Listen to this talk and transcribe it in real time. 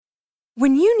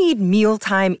When you need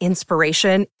mealtime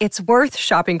inspiration, it's worth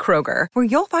shopping Kroger, where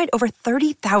you'll find over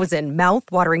 30,000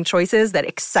 mouth-watering choices that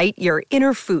excite your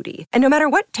inner foodie. And no matter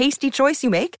what tasty choice you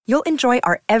make, you'll enjoy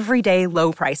our everyday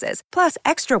low prices, plus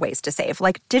extra ways to save,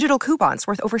 like digital coupons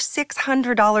worth over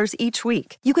 $600 each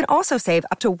week. You can also save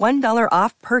up to $1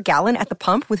 off per gallon at the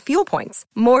pump with fuel points.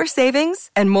 More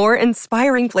savings and more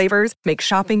inspiring flavors make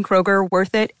shopping Kroger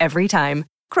worth it every time.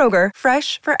 Kroger,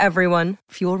 fresh for everyone.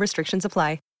 Fuel restrictions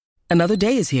apply. Another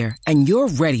day is here, and you're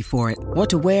ready for it. What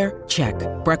to wear? Check.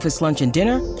 Breakfast, lunch, and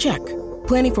dinner? Check.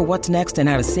 Planning for what's next and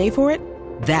how to save for it?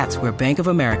 That's where Bank of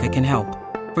America can help.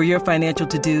 For your financial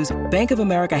to-dos, Bank of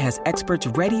America has experts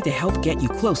ready to help get you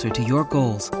closer to your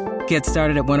goals. Get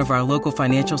started at one of our local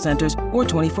financial centers or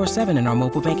 24/7 in our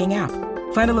mobile banking app.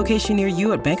 Find a location near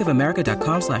you at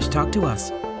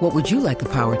bankofamerica.com/talktous. What would you like the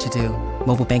power to do?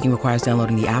 Mobile banking requires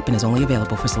downloading the app and is only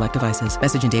available for select devices.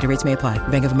 Message and data rates may apply.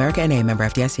 Bank of America NA, member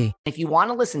FDIC. If you want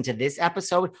to listen to this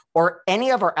episode or any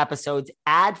of our episodes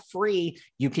ad-free,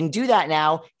 you can do that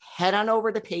now. Head on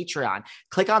over to Patreon.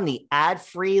 Click on the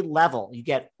ad-free level. You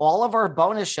get all of our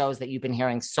bonus shows that you've been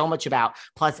hearing so much about.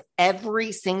 Plus,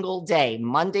 every single day,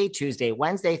 Monday, Tuesday,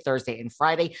 Wednesday, Thursday, and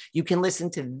Friday, you can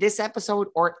listen to this episode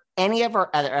or any of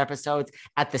our other episodes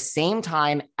at the same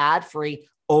time, ad-free,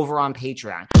 over on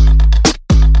Patreon.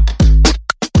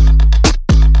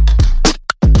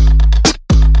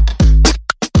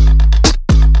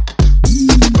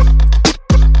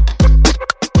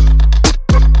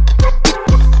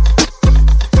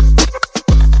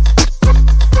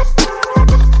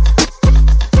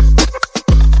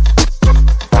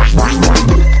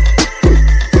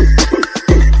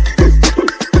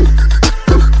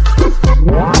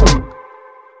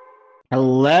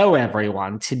 Hello,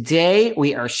 everyone. Today,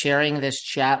 we are sharing this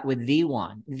chat with the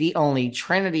one, the only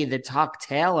Trinity the Tuck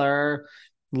Taylor.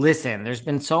 Listen, there's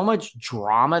been so much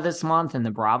drama this month in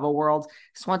the Bravo world.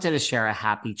 Just wanted to share a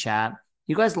happy chat.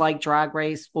 You guys like Drag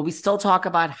Race? Well, we still talk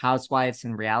about housewives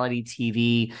and reality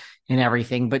TV and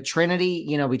everything. But Trinity,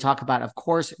 we talk about, of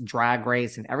course, Drag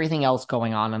Race and everything else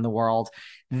going on in the world.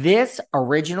 This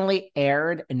originally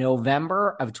aired in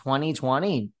November of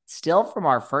 2020, still from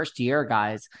our first year,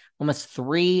 guys, almost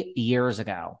 3 years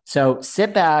ago. So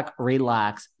sit back,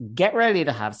 relax, get ready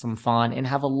to have some fun and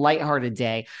have a lighthearted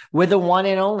day with the one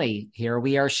and only. Here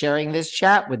we are sharing this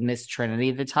chat with Miss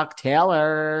Trinity the Tuck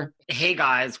Taylor. Hey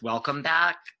guys, welcome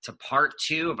back to part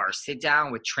 2 of our sit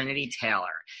down with Trinity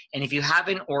Taylor. And if you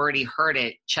haven't already heard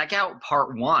it, check out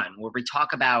part 1 where we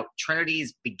talk about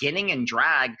Trinity's beginning in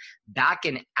drag back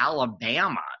in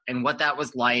Alabama and what that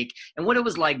was like and what it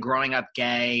was like growing up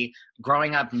gay,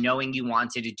 growing up knowing you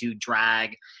wanted to do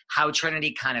drag, how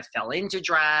Trinity kind of fell into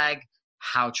drag,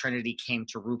 how Trinity came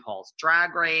to RuPaul's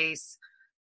Drag Race,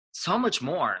 so much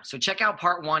more. So check out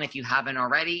part 1 if you haven't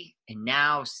already. And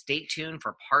now stay tuned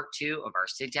for part 2 of our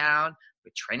sit down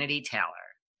with Trinity Taylor.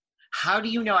 How do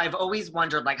you know? I've always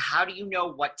wondered, how do you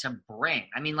know what to bring?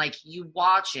 I mean, you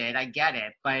watch it, I get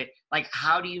it, but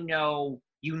how do you know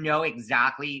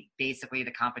exactly basically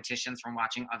the competitions from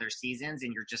watching other seasons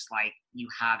and you're just you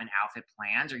have an outfit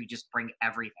planned or you just bring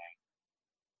everything?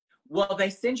 Well, they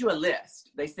send you a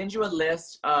list. They send you a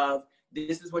list of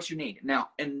this is what you need. Now,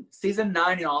 in season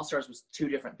 9 in All Stars was 2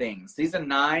 different things. Season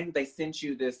 9, they sent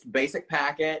you this basic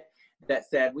packet that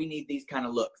said, we need these kind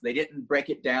of looks. They didn't break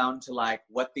it down to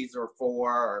what these are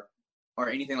for or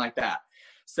anything like that.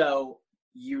 So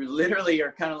you literally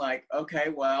are kind of okay,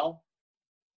 well,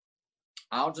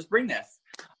 I'll just bring this.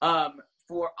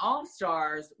 For All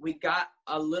Stars, we got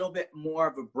a little bit more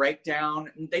of a breakdown.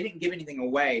 They didn't give anything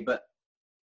away, but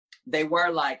they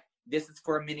were this is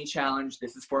for a mini challenge,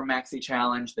 this is for a maxi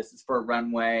challenge, this is for a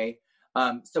runway.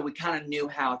 So we kind of knew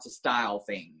how to style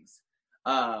things,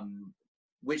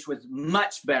 which was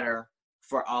much better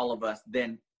for all of us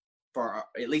than for,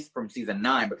 at least from season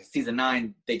 9, because season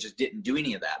 9, they just didn't do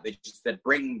any of that. They just said,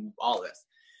 bring all this.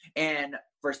 And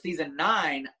for season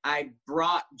 9, I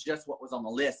brought just what was on the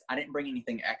list. I didn't bring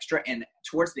anything extra. And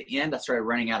towards the end, I started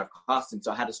running out of costumes,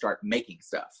 so I had to start making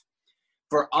stuff.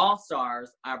 For All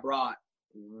Stars, I brought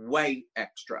way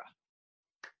extra.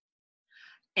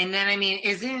 And then,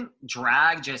 isn't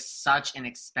drag just such an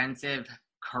expensive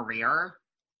career?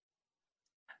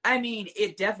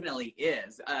 It definitely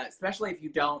is, especially if you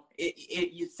don't,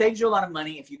 it saves you a lot of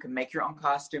money if you can make your own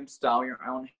costumes, style your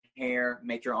own hair,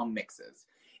 make your own mixes.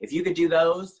 If you could do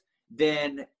those,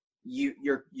 then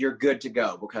you're good to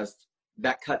go, because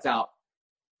that cuts out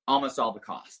almost all the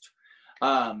cost.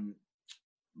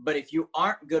 But if you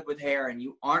aren't good with hair and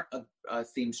you aren't a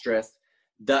seamstress,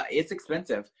 it's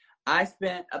expensive. I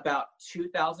spent about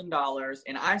 $2,000,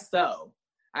 and I sew.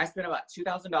 I spent about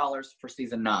 $2,000 for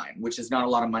season 9, which is not a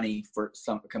lot of money for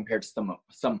some compared to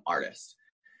some artists.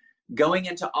 Going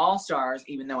into All Stars,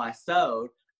 even though I sewed,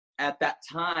 at that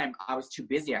time I was too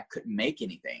busy. I couldn't make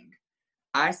anything.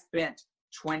 I spent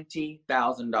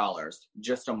 $20,000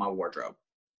 just on my wardrobe.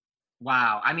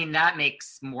 Wow. I mean, that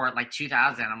makes more like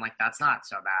 2,000. I'm like, that's not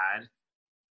so bad.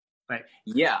 But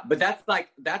yeah, but that's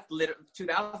literally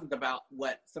 2,000 about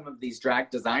what some of these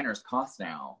drag designers cost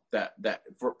now. That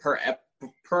for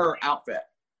per outfit.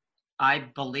 I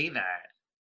believe it.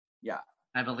 Yeah,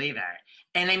 I believe it.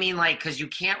 And I mean, like, because you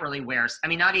can't really wear. I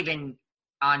mean, not even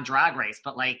on Drag Race,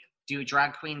 but like, do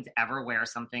drag queens ever wear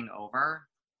something over?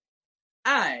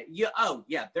 Yeah,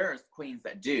 there's queens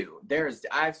that do.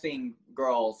 I've seen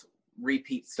girls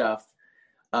repeat stuff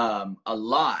a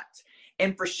lot.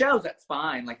 And for shows, that's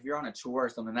fine. Like if you're on a tour or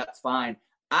something, that's fine.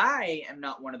 I am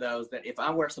not one of those that if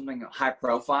I wear something high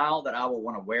profile that I will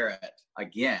want to wear it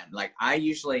again. Like I'm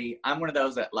one of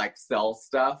those that like sells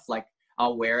stuff. Like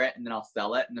I'll wear it and then I'll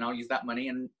sell it and then I'll use that money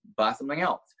and buy something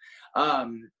else. But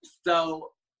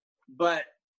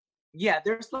yeah,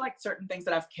 there's like certain things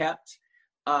that I've kept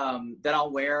that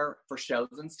I'll wear for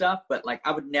shows and stuff. But like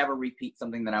I would never repeat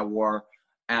something that I wore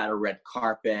at a red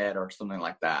carpet or something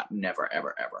like that. Never,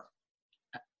 ever, ever.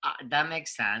 That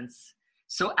makes sense.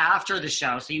 So after the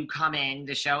show, so you come in,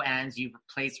 the show ends, you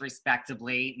place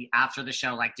respectably. After the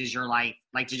show, did your life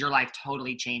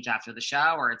totally change after the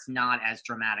show, or it's not as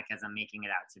dramatic as I'm making it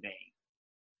out to be?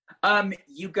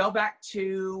 You go back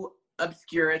to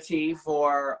obscurity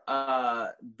for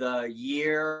the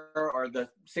year or the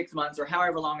 6 months or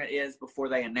however long it is before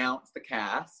they announce the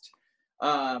cast.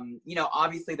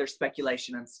 Obviously there's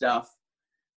speculation and stuff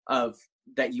of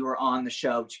that you were on the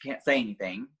show, but you can't say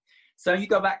anything. So you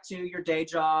go back to your day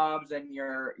jobs and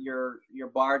your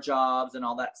bar jobs and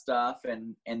all that stuff.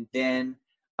 And then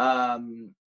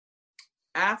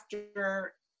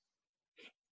after,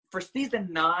 for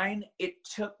season 9, it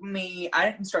took me, I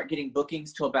didn't start getting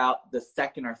bookings till about the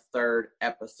 2nd or 3rd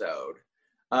episode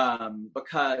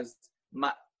because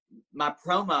my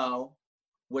promo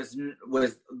was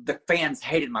the fans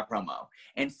hated my promo.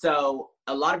 And so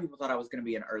a lot of people thought I was going to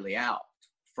be an early out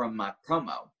from my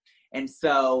promo. And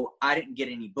so I didn't get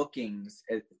any bookings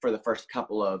for the first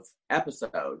couple of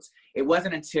episodes. It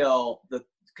wasn't until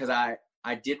because I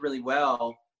did really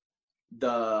well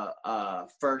the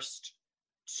first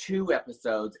 2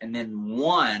 episodes and then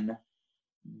won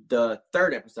the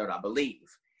 3rd episode, I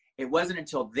believe. It wasn't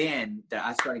until then that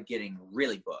I started getting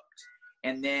really booked.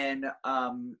 And then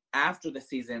after the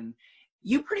season,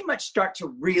 you pretty much start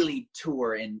to really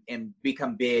tour and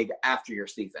become big after your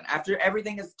season. After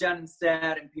everything is done and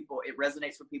said and it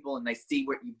resonates with people and they see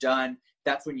what you've done,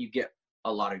 that's when you get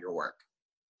a lot of your work.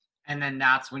 And then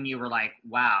that's when you were like,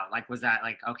 wow, was that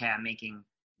okay, I'm making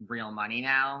real money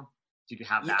now? Did you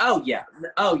have that? Oh yeah,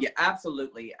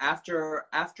 absolutely. After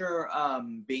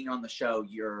being on the show,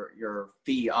 your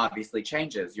fee obviously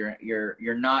changes.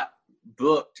 You're not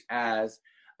booked as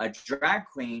a drag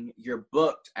queen, you're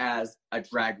booked as a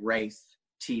Drag Race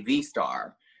TV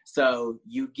star. So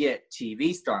you get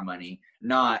TV star money,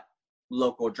 not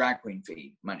local drag queen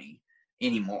fee money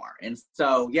anymore. And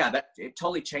so, yeah, it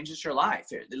totally changes your life.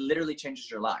 It literally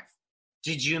changes your life.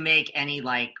 Did you make any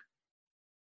big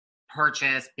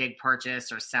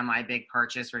purchase or semi-big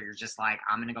purchase where you're just like,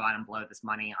 I'm going to go out and blow this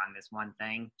money on this one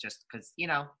thing just because,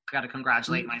 got to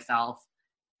congratulate myself?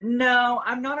 No,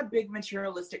 I'm not a big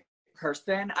materialistic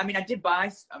person. I mean, I did buy.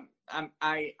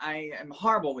 I am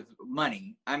horrible with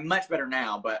money. I'm much better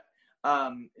now, but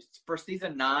for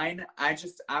season 9, I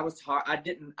was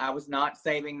not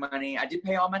saving money. I did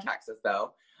pay all my taxes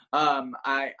though.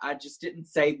 I just didn't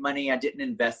save money. I didn't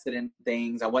invest it in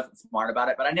things. I wasn't smart about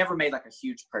it, but I never made a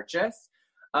huge purchase.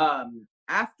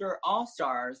 After All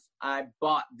Stars, I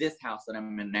bought this house that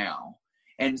I'm in now,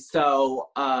 and so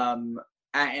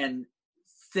and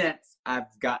since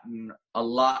I've gotten a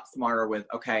lot smarter with,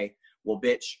 okay, well,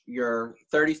 bitch, you're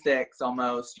 36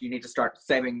 almost. You need to start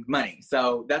saving money.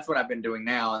 So that's what I've been doing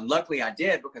now. And luckily I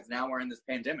did, because now we're in this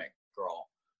pandemic, girl.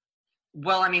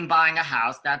 Well, I mean, buying a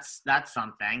house, that's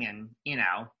something. And,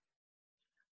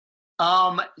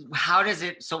 how does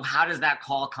that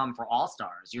call come for All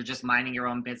Stars? You're just minding your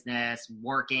own business,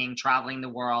 working, traveling the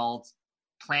world,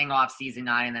 playing off season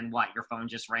 9, and then what? Your phone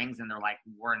just rings and they're like,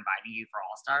 we're inviting you for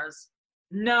All Stars?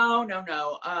 No.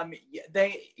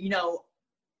 They,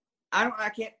 I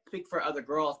can't speak for other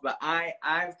girls, but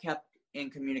I've kept in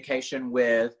communication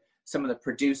with some of the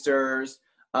producers.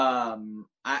 I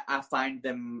find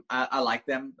them, I like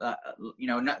them,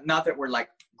 not that we're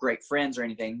great friends or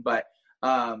anything, but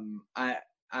I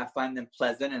I find them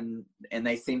pleasant, and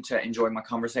they seem to enjoy my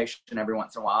conversation every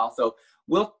once in a while. So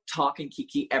we'll talk and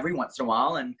kiki every once in a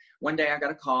while. And one day I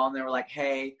got a call and they were like,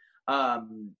 hey,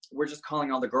 we're just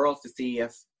calling all the girls to see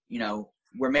if, you know,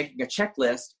 we're making a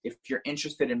checklist. If you're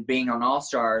interested in being on All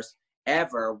Stars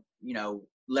ever, you know,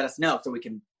 let us know so we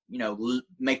can, you know,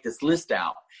 make this list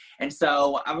out. And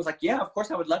so I was like, yeah, of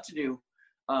course I would love to do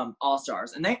All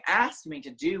Stars. And they asked me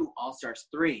to do All Stars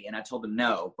 3. And I told them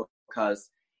no, because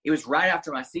it was right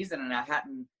after my season and I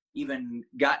hadn't even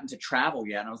gotten to travel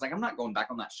yet. And I was like, I'm not going back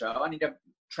on that show. I need to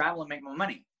travel and make my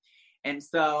money. And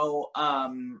so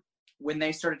when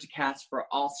they started to cast for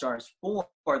All Stars 4,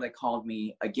 they called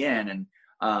me again.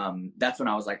 And that's when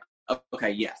I was like,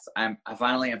 okay, yes, I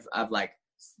finally have, I've like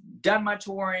done my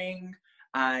touring.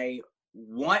 I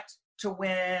want to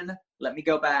win. Let me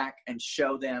go back and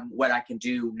show them what I can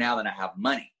do now that I have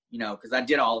money, you know, because I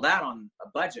did all that on a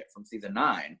budget from season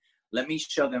 9. Let me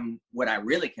show them what I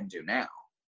really can do now.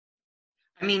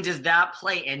 I mean, does that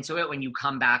play into it when you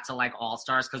come back to like All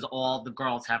Stars? Because all the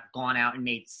girls have gone out and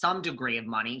made some degree of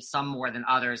money, some more than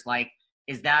others. Like,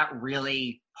 is that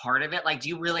really part of it? Like, do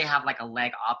you really have like a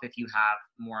leg up if you have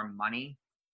more money?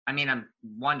 I mean, I'm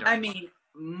wondering. I mean,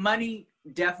 money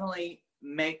definitely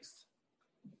makes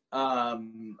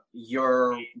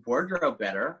your wardrobe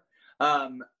better.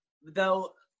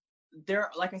 Though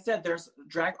there, like I said, there's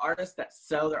drag artists that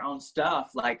sew their own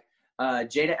stuff. Like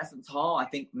Jada Essence Hall, I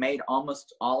think, made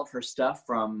almost all of her stuff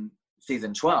from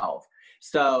season 12.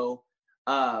 So,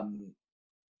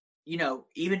 you know,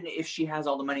 even if she has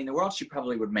all the money in the world, she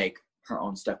probably would make her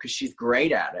own stuff because she's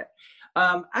great at it.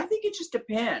 I think it just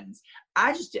depends.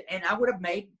 I would have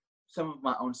made some of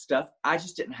my own stuff. I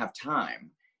just didn't have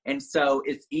time. And so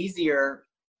it's easier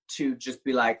to just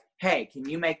be like, hey, can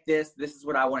you make this? This is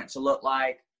what I want it to look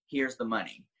like. Here's the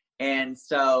money. And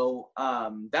so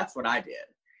that's what I did.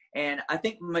 And I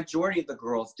think majority of the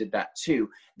girls did that too.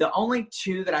 The only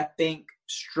two that I think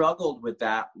struggled with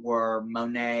that were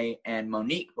Monet and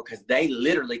Monique, because they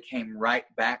literally came right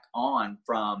back on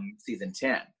from season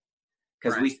 10.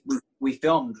 Because right. we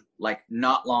filmed like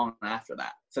not long after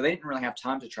that. So they didn't really have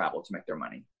time to travel to make their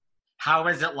money. How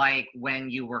is it like when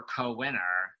you were co-winner?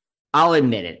 I'll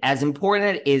admit it. As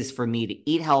important it is for me to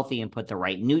eat healthy and put the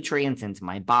right nutrients into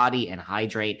my body and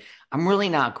hydrate, I'm really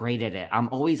not great at it. I'm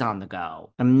always on the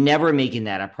go. I'm never making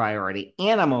that a priority,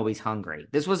 and I'm always hungry.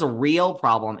 This was a real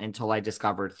problem until I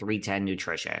discovered 310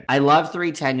 Nutrition. I love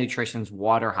 310 Nutrition's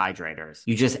water hydrators.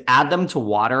 You just add them to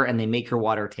water and they make your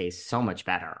water taste so much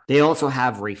better. They also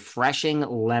have refreshing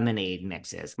lemonade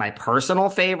mixes. My personal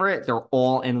favorite, they're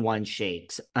all-in-one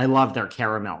shakes. I love their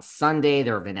caramel sundae,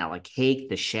 their vanilla cake,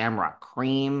 the shamrock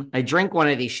cream. I drink one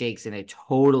of these shakes and it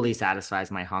totally satisfies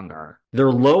my hunger. They're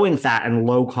low in fat and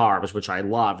low carbs, which I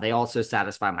love. They also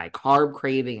satisfy my carb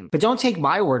craving. But don't take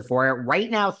my word for it. Right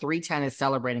now, 310 is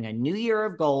celebrating a new year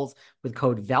of goals with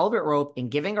code Velvet Rope and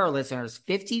giving our listeners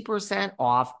 50%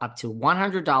 off, up to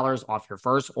 $100 off your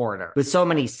first order. With so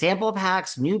many sample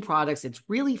packs, new products, it's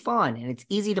really fun and it's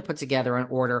easy to put together an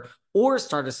order or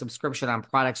start a subscription on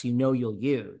products you know you'll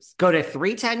use. Go to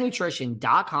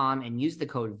 310nutrition.com and use the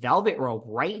code Velvet Rope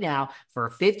right now for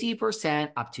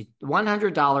 50% up to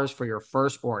 $100 for your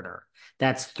first order.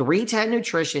 That's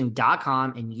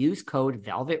 310nutrition.com and use code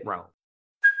Velvet Rope.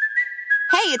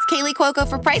 Hey, it's Kaylee Cuoco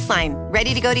for Priceline.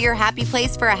 Ready to go to your happy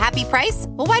place for a happy price?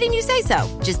 Well, why didn't you say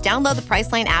so? Just download the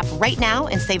Priceline app right now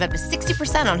and save up to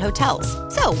 60% on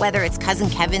hotels. So whether it's Cousin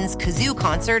Kevin's Kazoo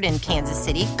Concert in Kansas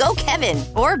City, go Kevin,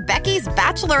 or Becky's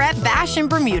Bachelorette Bash in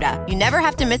Bermuda, you never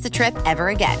have to miss a trip ever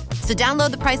again. So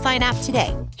download the Priceline app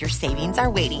today. Your savings are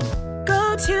waiting.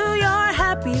 Go to your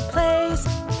happy place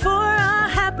for a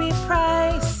happy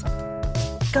price.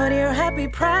 Go to your happy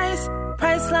price,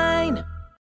 Priceline.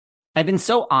 I've been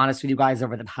so honest with you guys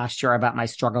over the past year about my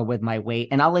struggle with my weight,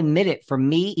 and I'll admit it, for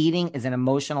me, eating is an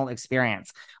emotional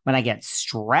experience. When I get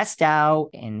stressed out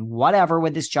and whatever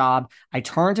with this job, I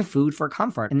turn to food for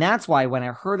comfort. And that's why when I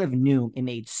heard of Noom, it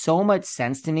made so much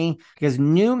sense to me, because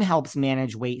Noom helps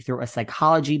manage weight through a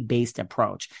psychology-based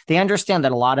approach. They understand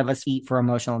that a lot of us eat for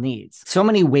emotional needs. So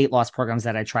many weight loss programs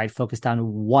that I tried focused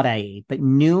on what I ate, but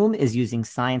Noom is using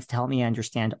science to help me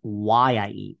understand why I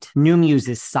eat. Noom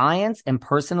uses science and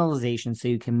personalization so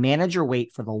you can manage your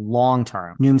weight for the long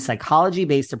term. Noom's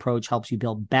psychology-based approach helps you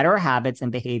build better habits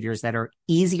and behaviors that are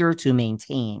easier to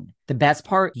maintain. The best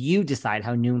part, you decide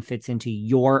how Noom fits into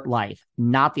your life,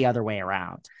 not the other way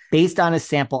around. Based on a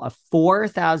sample of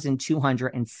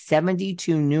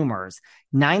 4,272 Noomers,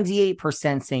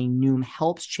 98% say Noom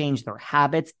helps change their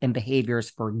habits and behaviors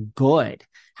for good.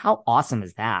 How awesome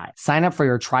is that? Sign up for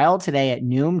your trial today at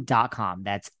Noom.com.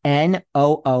 That's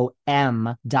Noom.com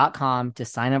to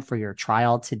sign up for your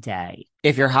trial today.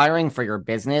 If you're hiring for your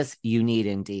business, you need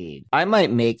Indeed. I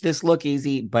might make this look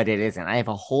easy, but it isn't. I have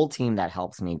a whole team that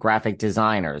helps me: graphic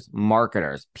designers,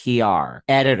 marketers, PR,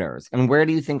 editors. And where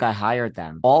do you think I hired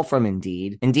them? All from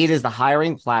Indeed. Indeed is the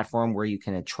hiring platform where you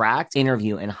can attract,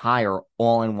 interview, and hire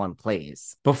all in one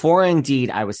place. Before Indeed,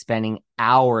 I was spending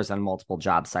hours on multiple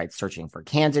job sites searching for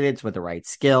candidates with the right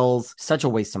skills. Such a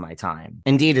waste of my time.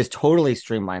 Indeed has totally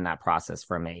streamlined that process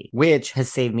for me, which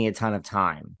has saved me a ton of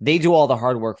time. They do all the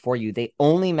hard work for you. They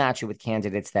only match you with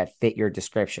candidates that fit your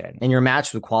description, and you're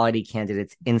matched with quality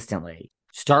candidates instantly.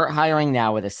 Start hiring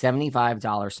now with a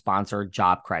 $75 sponsored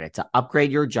job credit to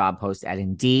upgrade your job post at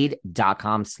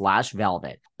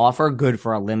Indeed.com/velvet. Offer good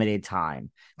for a limited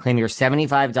time. Claim your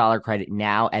 $75 credit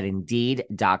now at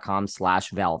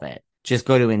Indeed.com/velvet. Just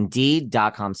go to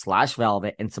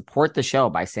Indeed.com/velvet and support the show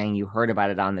by saying you heard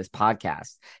about it on this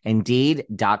podcast.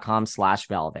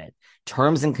 Indeed.com/velvet.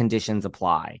 Terms and conditions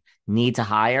apply. Need to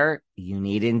hire? You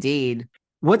need Indeed.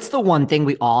 What's the one thing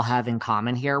we all have in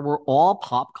common here? We're all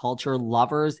pop culture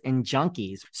lovers and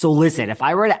junkies. So listen, if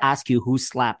I were to ask you who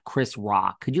slapped Chris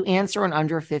Rock, could you answer in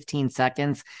under 15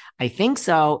 seconds? I think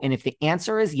so. And if the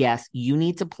answer is yes, you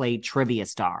need to play Trivia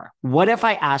Star. What if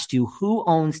I asked you who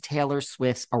owns Taylor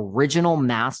Swift's original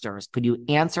masters? Could you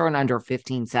answer in under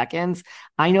 15 seconds?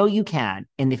 I know you can.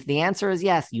 And if the answer is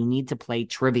yes, you need to play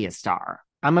Trivia Star.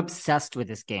 I'm obsessed with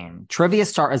this game. Trivia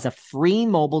Star is a free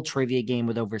mobile trivia game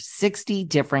with over 60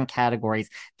 different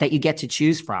categories that you get to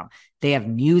choose from. They have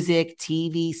music,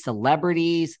 TV,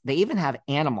 celebrities. They even have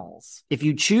animals. If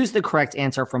you choose the correct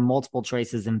answer from multiple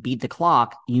choices and beat the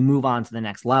clock, you move on to the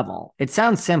next level. It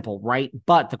sounds simple, right?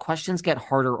 But the questions get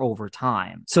harder over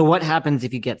time. So what happens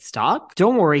if you get stuck?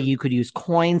 Don't worry, you could use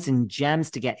coins and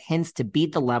gems to get hints to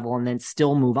beat the level and then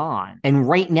still move on. And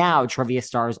right now, Trivia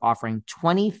Star is offering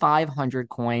 2,500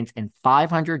 coins and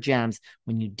 500 gems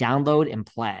when you download and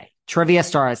play. Trivia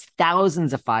Star has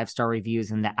thousands of 5-star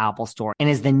reviews in the Apple Store and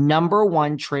is the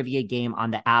 #1 trivia game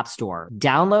on the App Store.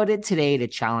 Download it today to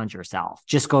challenge yourself.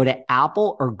 Just go to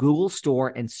Apple or Google Store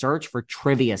and search for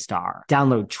Trivia Star.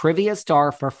 Download Trivia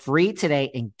Star for free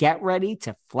today and get ready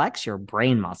to flex your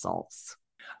brain muscles.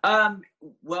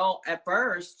 Well, at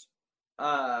first,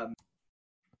 I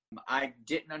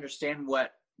didn't understand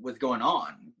what was going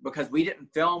on because we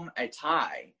didn't film a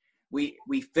tie. We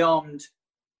filmed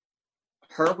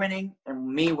her winning and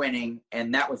me winning,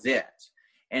 and that was it.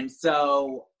 And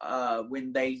so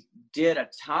when they did a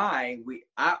tie,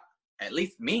 at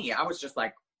least me, I was just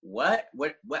like, what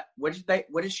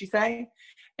did she say?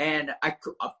 And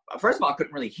first of all, I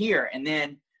couldn't really hear. And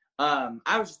then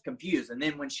I was just confused. And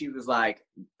then when she was like,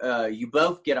 you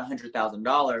both get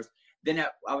 $100,000, then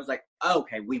I was like, oh,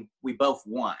 okay, we both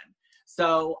won.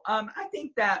 So I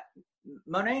think that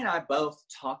Monet and I both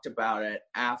talked about it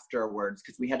afterwards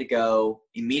because we had to go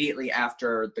immediately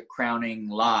after the crowning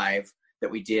live that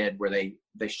we did where they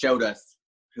showed us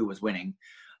who was winning.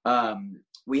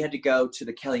 We had to go to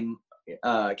the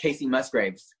Casey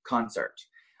Musgraves concert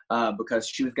because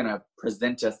she was going to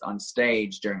present us on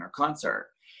stage during her concert.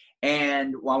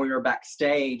 And while we were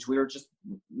backstage,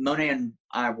 Monet and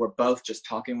I were both just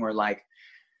talking. We're like,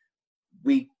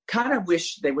 we kind of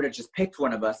wish they would have just picked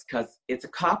one of us because it's a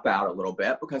cop-out a little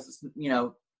bit because, it's,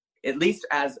 at least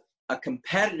as a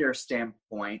competitor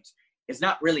standpoint, it's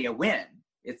not really a win.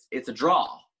 It's a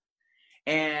draw.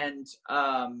 And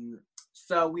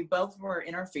so we both were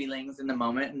in our feelings in the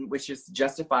moment, which is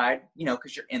justified,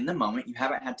 because you're in the moment. You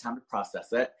haven't had time to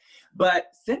process it.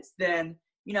 But since then,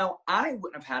 I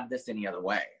wouldn't have had this any other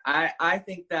way. I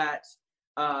think that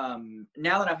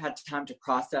now that I've had time to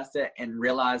process it and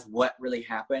realize what really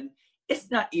happened, it's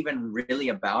not even really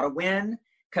about a win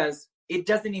because it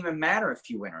doesn't even matter if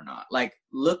you win or not. Like,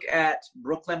 look at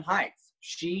Brooklyn Heights.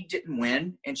 She didn't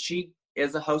win, and she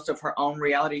is a host of her own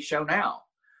reality show now.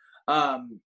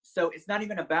 So it's not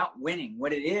even about winning.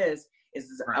 What it is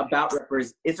about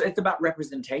it's about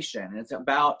representation. It's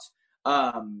about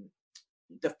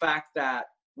the fact that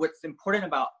what's important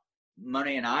about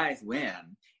Monet and I's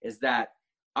win is that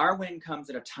our win comes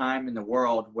at a time in the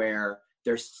world where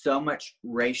there's so much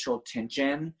racial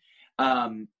tension,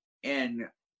 and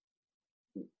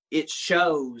it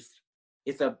shows.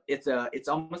 It's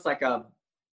almost like a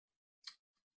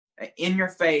in your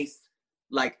face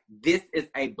Like, this is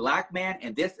a black man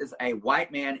and this is a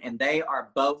white man, and they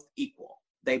are both equal.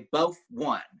 They both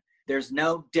won. There's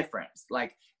no difference.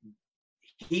 Like,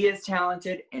 he is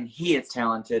talented and he is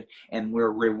talented, and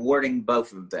we're rewarding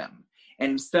both of them.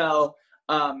 And so,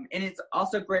 and it's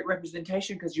also great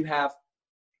representation because you have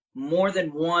more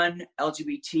than one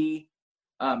LGBT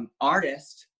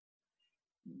artist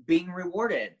being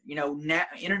rewarded, you know,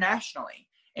 internationally.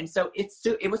 And so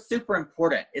it was super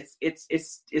important.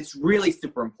 It's really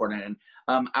super important. And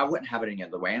I wouldn't have it any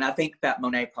other way. And I think that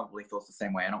Monet probably feels the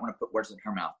same way. I don't want to put words in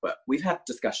her mouth, but we've had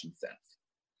discussions since.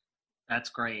 That's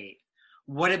great.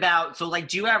 What about, so like,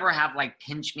 do you ever have like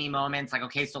pinch me moments? Like,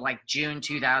 okay, so like June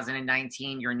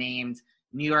 2019, you're named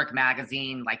New York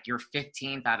Magazine, like you're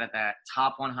 15th out of the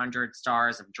top 100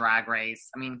 stars of Drag Race.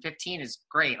 I mean, 15 is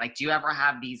great. Like, do you ever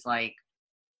have these like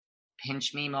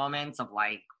pinch me moments of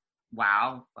like,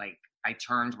 wow, like I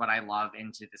turned what I love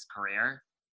into this career?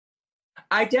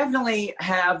 I definitely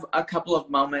have a couple of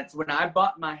moments. When I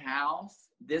bought my house,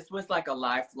 this was like a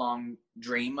lifelong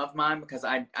dream of mine because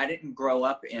I didn't grow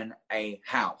up in a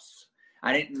house.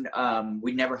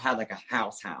 We never had like a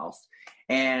house.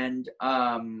 And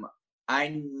I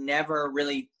never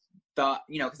really thought,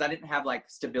 you know, because I didn't have like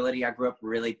stability. I grew up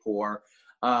really poor.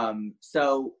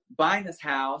 So buying this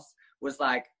house was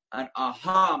like an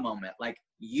aha moment. Like,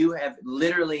 you're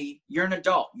an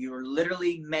adult. You're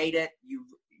literally made it.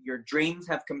 Your dreams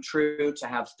have come true to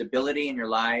have stability in your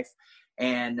life.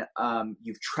 And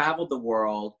you've traveled the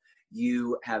world.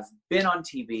 You have been on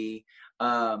TV.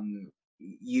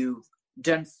 You've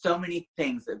done so many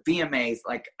things at VMAs.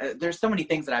 Like, there's so many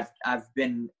things that I've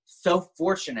been so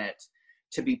fortunate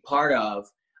to be part of.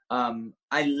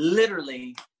 I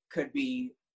literally could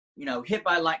be, you know, hit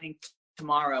by lightning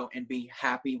tomorrow and be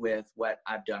happy with what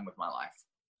I've done with my life.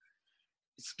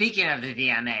 Speaking of the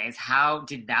VMAs, how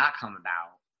did that come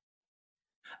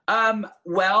about?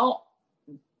 Well,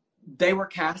 they were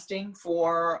casting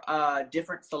for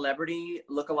different celebrity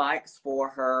lookalikes for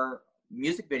her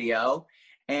music video.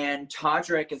 And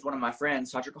Todrick is one of my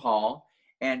friends, Todrick Hall,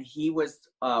 and he was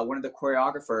one of the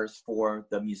choreographers for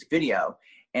the music video.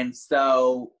 And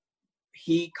so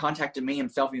he contacted me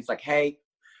himself, and he's like, hey,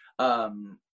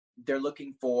 they're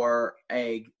looking for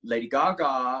a Lady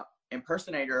Gaga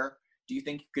impersonator. Do you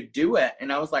think you could do it?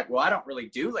 And I was like, well, I don't really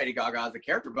do Lady Gaga as a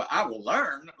character, but I will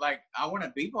learn. Like, I want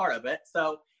to be part of it.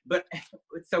 So, but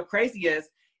what's so crazy is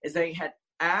they had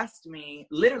asked me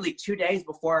literally 2 days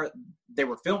before they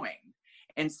were filming.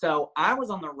 And so I was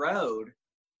on the road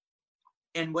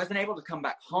and wasn't able to come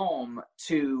back home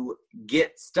to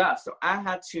get stuff. So I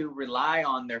had to rely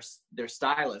on their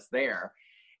stylist there.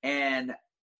 And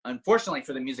unfortunately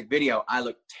for the music video, I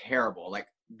looked terrible. Like,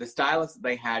 the stylists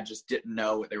they had just didn't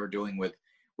know what they were doing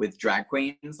with drag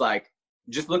queens. Like,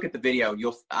 just look at the video.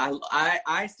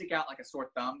 I stick out like a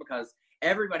sore thumb because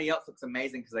everybody else looks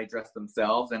amazing because they dress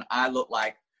themselves, and I look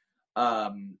like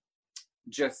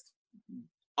just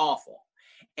awful.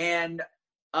 And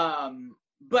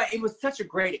but it was such a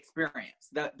great experience.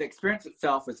 The experience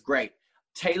itself was great.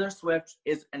 Taylor Swift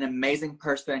is an amazing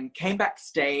person. Came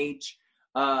backstage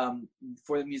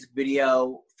for the music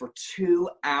video for 2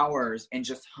 hours and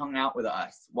just hung out with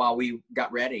us while we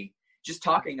got ready, just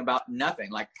talking about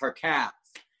nothing, like her cats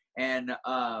and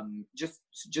just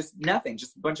nothing,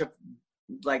 just a bunch of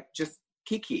like just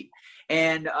kiki.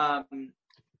 And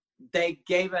they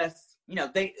gave us, you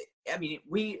know,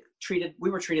 we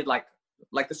were treated like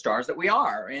the stars that we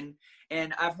are.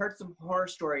 And I've heard some horror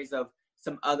stories of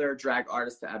some other drag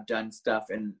artists that have done stuff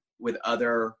and with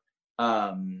other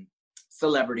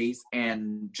celebrities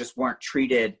and just weren't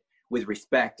treated with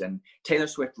respect. And Taylor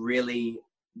Swift really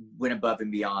went above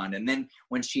and beyond. And then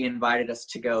when she invited us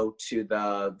to go to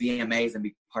the VMAs and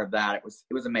be part of that,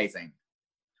 it was amazing.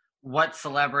 What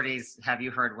celebrities have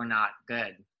you heard were not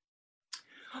good?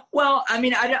 Well, I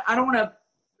mean, I don't want to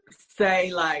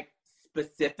say like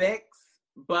specifics,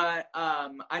 but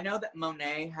I know that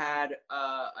Monet had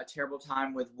a terrible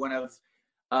time with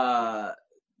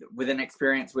with an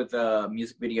experience with a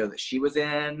music video that she was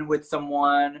in with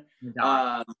someone.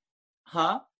 Madonna.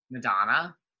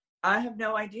 Madonna? I have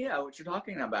no idea what you're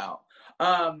talking about.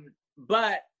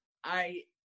 But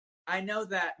I know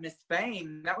that Miss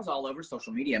Fame, that was all over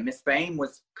social media. Miss Fame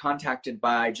was contacted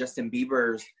by Justin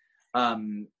Bieber's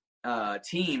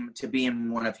team to be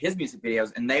in one of his music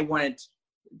videos, and they wanted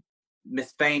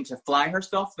Miss Fame to fly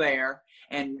herself there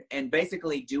and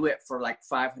basically do it for like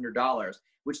 $500,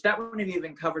 which that wouldn't have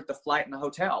even covered the flight and the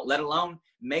hotel, let alone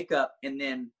makeup and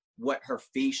then what her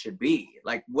fee should be.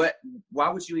 Like, why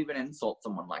would you even insult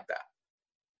someone like that?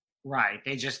 Right.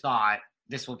 They just thought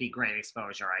this will be great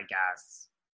exposure, I guess.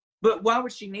 But why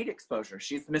would she need exposure?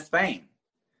 She's Miss Fame.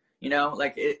 You know,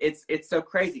 like it's so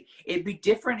crazy. It'd be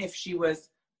different if she was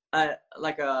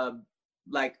like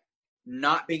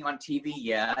not being on TV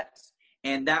yet,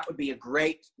 and that would be a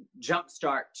great jump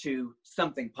start to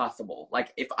something possible.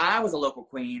 Like if I was a local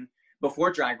queen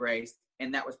before Drag Race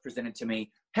and that was presented to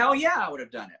me, hell yeah, I would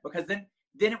have done it, because then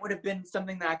it would have been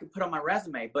something that I could put on my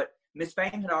resume. But Miss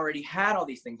Fame had already had all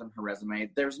these things on her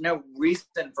resume. There's no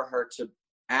reason for her to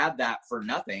add that for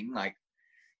nothing. Like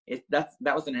that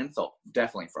was an insult,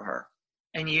 definitely, for her.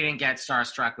 And you didn't get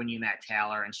starstruck when you met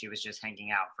Taylor and she was just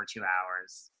hanging out for 2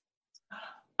 hours?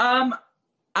 I'm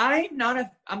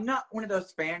not one of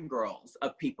those fangirls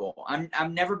of people.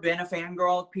 I've never been a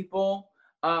fangirl of people.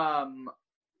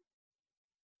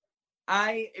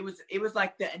 It was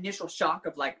like the initial shock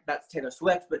of like, that's Taylor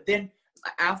Swift, but then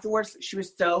afterwards she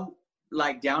was so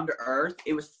like down to earth.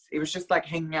 It was just like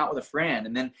hanging out with a friend.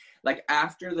 And then like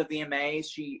after the VMAs,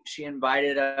 she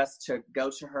invited us to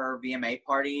go to her VMA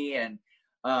party, and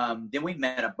then we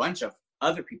met a bunch of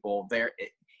other people there.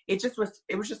 It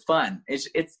was just fun.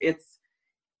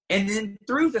 And then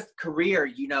through this career,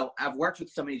 you know, I've worked with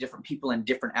so many different people in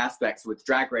different aspects with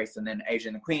Drag Race and then Asia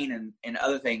and the Queen and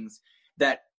other things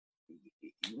that,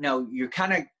 you know, you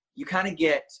kind of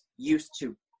get used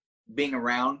to being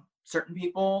around certain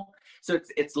people. So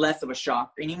it's less of a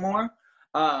shock anymore.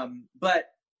 But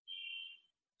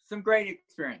some great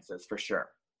experiences for sure.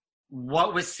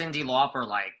 What was Cyndi Lauper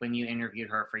like when you interviewed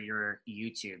her for your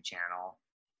YouTube channel?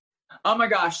 Oh my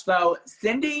gosh. So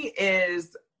Cyndi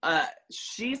is,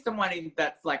 she's somebody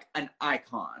that's like an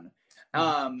icon.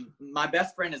 My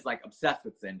best friend is like obsessed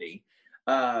with Cyndi.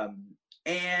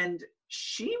 And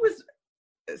she was,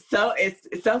 so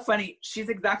it's so funny. She's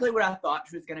exactly what I thought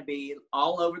she was going to be,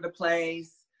 all over the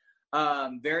place.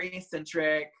 Very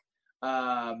eccentric,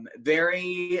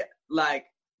 very like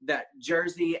that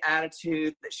Jersey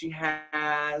attitude that she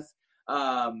has.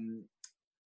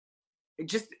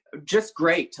 Just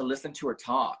great to listen to her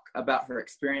talk about her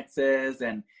experiences,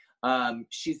 and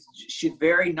she's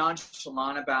very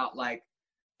nonchalant about like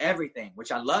everything,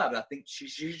 which I love. I think she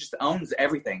just owns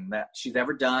everything that she's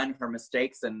ever done, her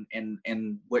mistakes and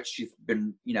what she's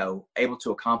been, you know, able to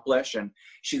accomplish. And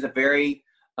she's a very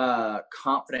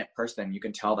confident person. You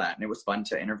can tell that, and it was fun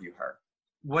to interview her.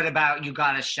 What about, you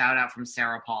got a shout out from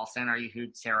Sarah Paulson? Are you a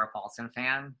huge Sarah Paulson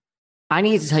fan? I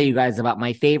need to tell you guys about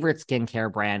my favorite skincare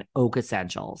brand, Oak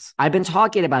Essentials. I've been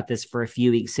talking about this for a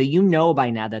few weeks, so you know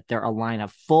by now that they're a line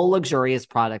of full luxurious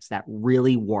products that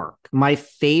really work. My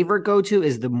favorite go-to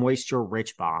is the Moisture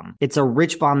Rich Balm. It's a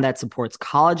rich balm that supports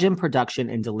collagen production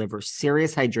and delivers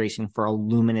serious hydration for a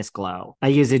luminous glow. I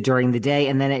use it during the day,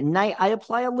 and then at night I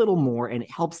apply a little more, and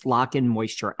it helps lock in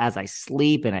moisture as I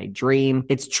sleep and I dream.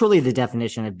 It's truly the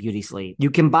definition of beauty sleep.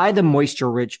 You can buy the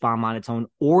Moisture Rich Balm on its own,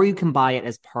 or you can buy it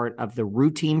as part of the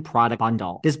routine product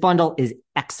bundle. This bundle is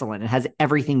excellent. It has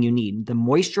everything you need. The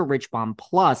Moisture Rich Balm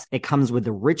Plus, it comes with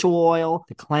the ritual oil,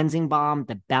 the cleansing balm,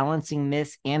 the balancing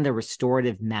mist, and the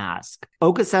restorative mask.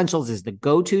 Oak Essentials is the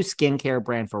go-to skincare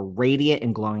brand for radiant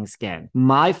and glowing skin.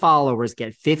 My followers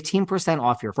get 15%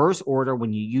 off your first order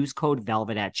when you use code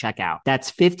VELVET at checkout.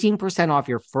 That's 15% off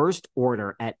your first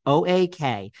order at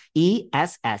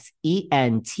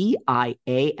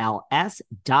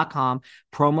OAKESSENTIALS.com,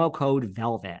 promo code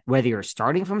VELVET. Whether you're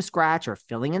starting from scratch or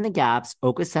filling in the gaps,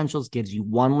 Oak Essentials gives you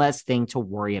one less thing to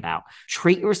worry about.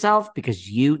 Treat yourself because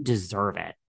you deserve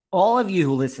it. All of you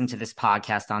who listen to this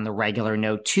podcast on the regular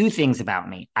know two things about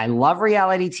me. I love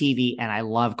reality TV and I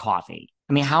love coffee.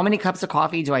 I mean, how many cups of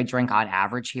coffee do I drink on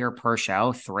average here per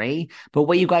show? 3. But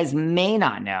what you guys may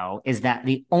not know is that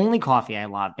the only coffee I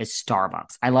love is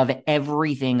Starbucks. I love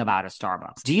everything about a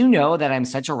Starbucks. Do you know that I'm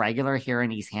such a regular here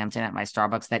in East Hampton at my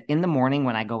Starbucks that in the morning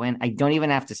when I go in, I don't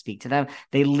even have to speak to them.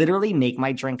 They literally make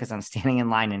my drink because I'm standing in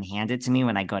line and hand it to me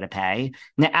when I go to pay.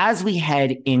 Now, as we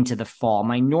head into the fall,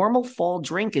 my normal fall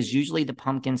drink is usually the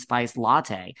pumpkin spice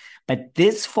latte. But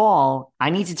this fall,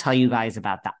 I need to tell you guys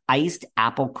about the iced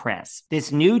apple crisp.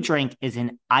 This new drink is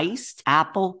an iced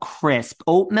apple crisp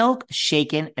oat milk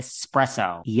shaken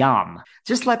espresso. Yum.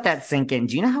 Just let that sink in.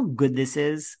 Do you know how good this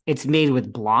is? It's made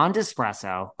with blonde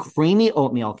espresso, creamy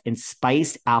oat milk, and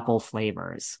spiced apple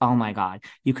flavors. Oh my God.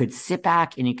 You could sit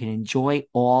back and you can enjoy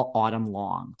all autumn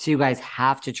long. So you guys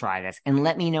have to try this and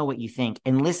let me know what you think.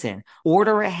 And listen,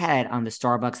 order ahead on the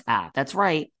Starbucks app. That's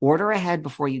right. Order ahead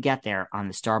before you get there on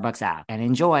the Starbucks app and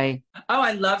enjoy. Oh,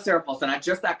 I love Sarah Paulson. I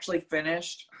just actually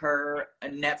finished her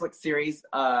Netflix series,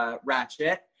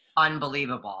 Ratchet.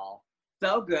 Unbelievable.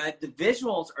 So good. The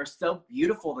visuals are so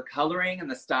beautiful. The coloring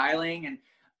and the styling, and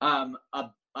a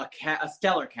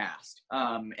stellar cast.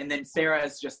 And then Sarah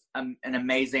is just an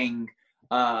amazing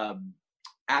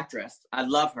actress. I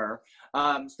love her.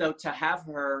 So to have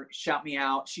her shout me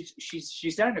out,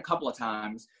 she's done it a couple of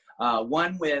times.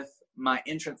 One with my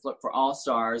entrance look for All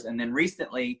Stars, and then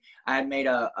recently I had made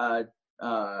a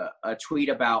tweet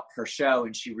about her show,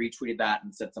 and she retweeted that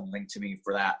and said something to me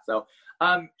for that. So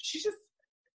she's just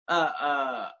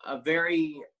a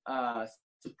very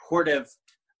supportive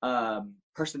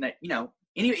person that, you know,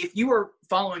 if you were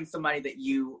following somebody that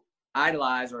you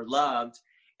idolize or loved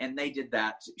and they did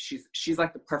that, she's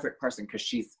like the perfect person, because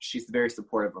she's very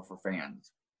supportive of her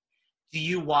fans. Do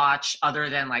you watch, other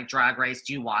than like Drag Race,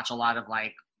 do you watch a lot of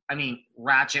like, I mean,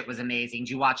 Ratchet was amazing.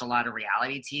 Do you watch a lot of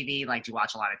reality TV? Like, do you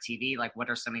watch a lot of TV? Like, what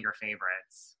are some of your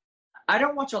favorites? I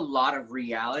don't watch a lot of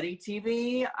reality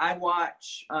TV. I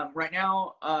watch, right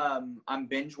now, I'm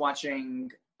binge watching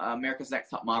America's Next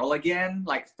Top Model again,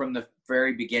 like from the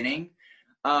very beginning.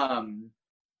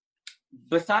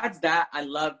 Besides that, I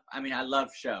love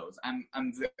shows.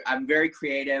 I'm very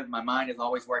creative. My mind is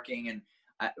always working, and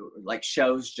like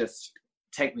shows just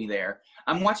take me there.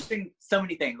 I'm watching so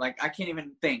many things. Like, I can't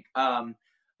even think.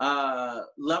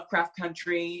 Lovecraft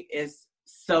Country is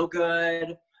so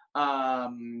good.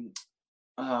 The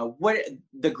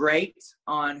Great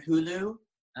on Hulu.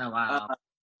 Oh, wow.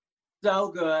 So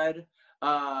good.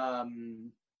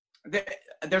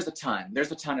 There's a ton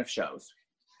of shows.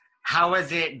 How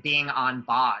was it being on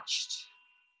Botched?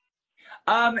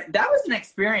 That was an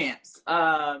experience.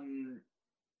 Fun.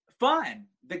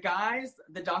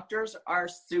 The doctors are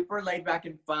super laid back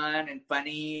and fun and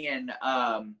funny, and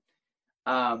I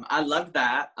loved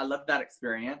that. I loved that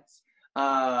experience.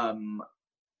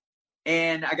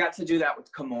 And I got to do that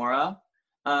with Kimora.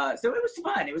 So it was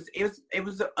fun. It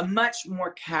was a much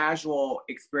more casual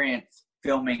experience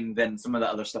filming than some of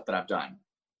the other stuff that I've done.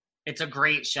 It's a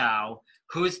great show.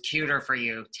 Who's cuter for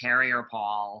you, Terry or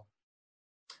Paul?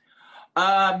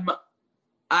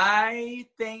 I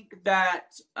think that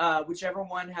whichever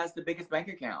one has the biggest bank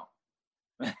account.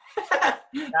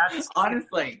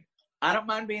 Honestly, I don't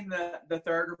mind being the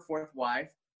third or fourth wife.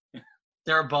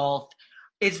 They're both.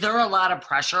 Is there a lot of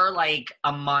pressure, like,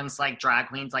 amongst, like, drag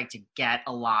queens, like, to get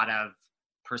a lot of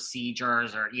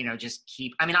procedures or, you know, just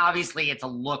keep, I mean, obviously it's a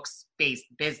looks-based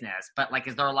business, but, like,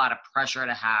 is there a lot of pressure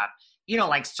to have, you know,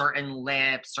 like, certain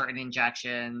lips, certain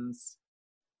injections?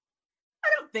 I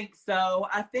don't think so.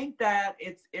 I think that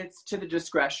it's to the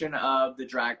discretion of the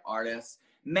drag artist.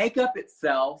 Makeup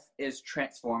itself is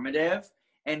transformative.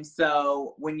 And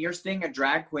so when you're seeing a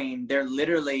drag queen, they're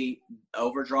literally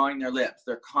overdrawing their lips.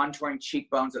 They're contouring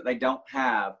cheekbones that they don't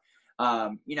have.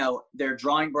 You know, they're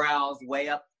drawing brows way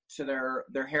up to their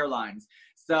hairlines.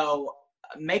 So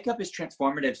makeup is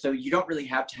transformative. So you don't really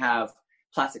have to have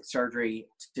plastic surgery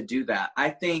to do that.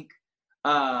 I think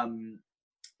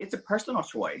it's a personal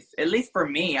choice. At least for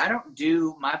me, I don't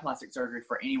do my plastic surgery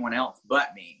for anyone else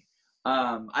but me.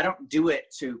 I don't do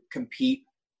it to compete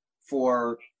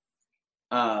for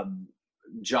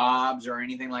jobs or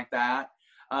anything like that.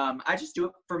 I just do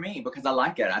it for me because I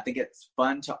like it. I think it's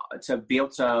fun to be able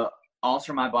to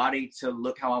alter my body to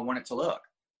look how I want it to look.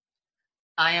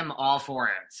 I am all for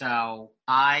it. So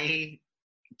I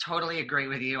totally agree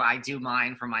with you. I do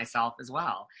mine for myself as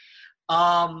well.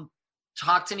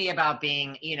 Talk to me about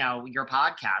being, you know, your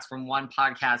podcast, from one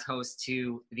podcast host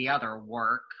to the other,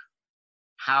 work.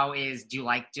 Do you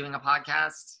like doing a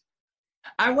podcast?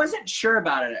 I wasn't sure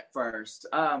about it at first.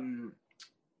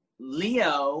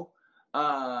 Leo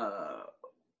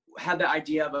had the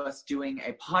idea of us doing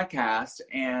a podcast,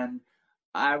 and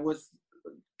I was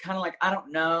kind of like, I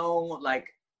don't know, like,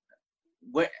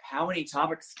 how many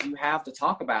topics do you have to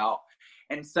talk about?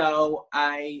 And so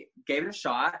I gave it a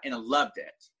shot, and I loved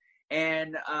it.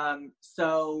 And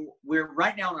so we're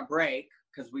right now on a break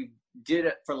because we did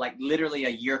it for like literally a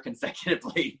year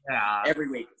consecutively every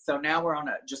week. So now we're on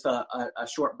just a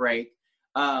short break.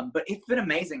 But it's been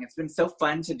amazing. It's been so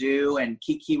fun to do and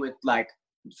kiki with like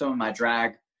some of my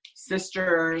drag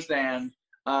sisters and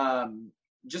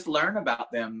just learn about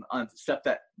them on stuff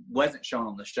that wasn't shown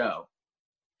on the show.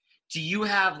 Do you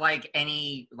have like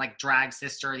any like drag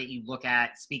sister that you look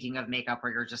at, speaking of makeup,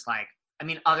 where you're just like, I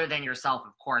mean, other than yourself,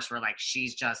 of course, where like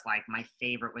she's just like my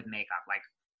favorite with makeup, like,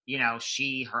 you know,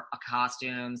 her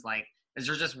costumes, like, is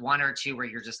there just one or two where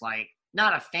you're just like,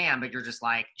 not a fan, but you're just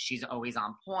like, she's always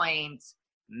on point,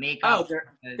 makeup? Oh,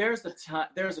 there's a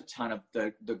ton of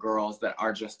the girls that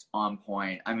are just on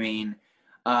point. I mean,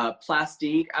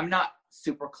 Plastique, I'm not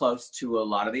super close to a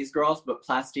lot of these girls, but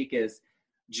Plastique is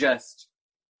just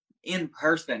in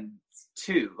person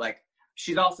too. Like,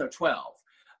 she's also 12.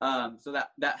 So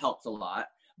that helps a lot.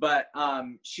 But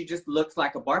she just looks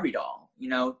like a Barbie doll. You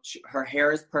know, her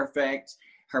hair is perfect.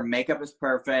 Her makeup is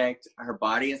perfect. Her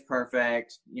body is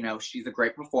perfect. You know, she's a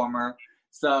great performer.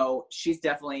 So she's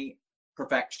definitely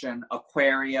perfection.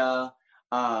 Aquaria.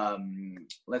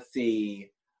 Let's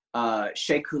see.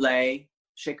 Shea Coulee.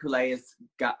 Shea Coulee has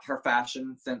got her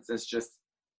fashion sense is just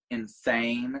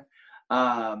insane.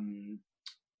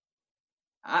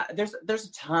 There's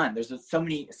a ton. There's so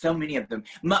many of them.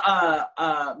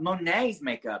 Monet's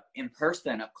makeup in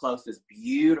person up close is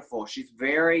beautiful.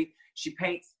 She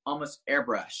paints almost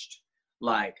airbrushed.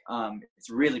 Like, it's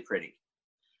really pretty.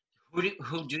 Who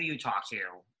do you talk to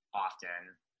often?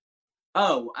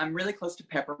 Oh, I'm really close to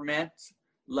Peppermint.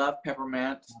 Love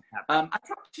Peppermint. I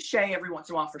talk to Shay every once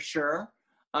in a while for sure.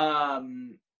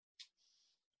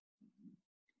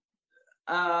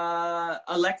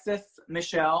 Alexis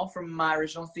Michelle from my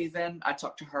original season. I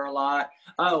talk to her a lot.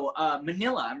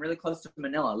 Manila. I'm really close to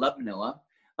Manila. Love Manila.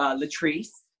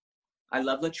 Latrice. I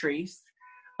love Latrice.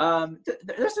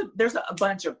 There's a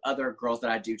bunch of other girls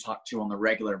that I do talk to on the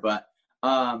regular, but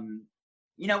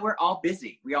you know, we're all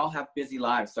busy. We all have busy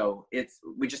lives, so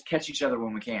we just catch each other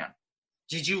when we can.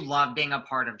 Did you love being a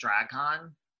part of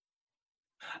DragCon?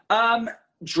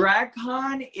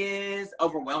 DragCon is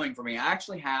overwhelming for me. I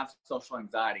actually have social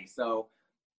anxiety, so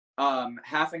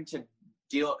having to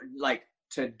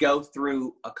to go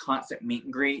through a constant meet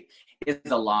and greet is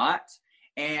a lot.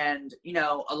 And you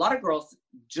know, a lot of girls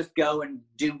just go and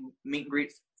do meet and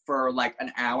greets for like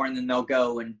an hour, and then they'll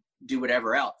go and do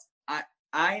whatever else.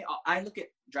 I look at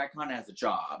DragCon as a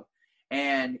job,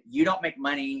 and you don't make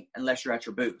money unless you're at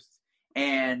your booth,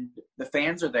 and the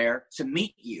fans are there to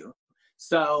meet you.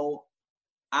 So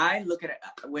I look at it,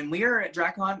 when we are at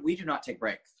DragCon, we do not take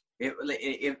breaks.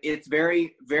 It's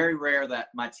very, very rare that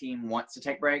my team wants to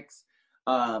take breaks.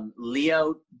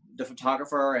 Leo, the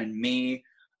photographer, and me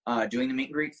doing the meet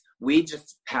and greets, we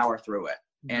just power through it.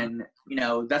 Mm-hmm. And, you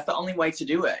know, that's the only way to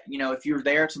do it. You know, if you're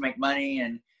there to make money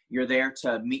and you're there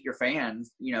to meet your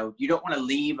fans, you know, you don't want to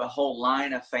leave a whole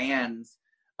line of fans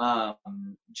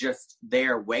just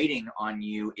there waiting on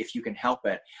you if you can help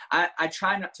it. I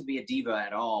try not to be a diva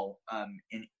at all,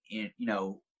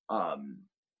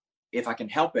 if I can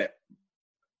help it.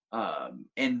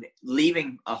 And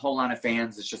leaving a whole line of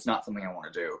fans is just not something I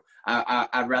want to do.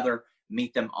 I'd rather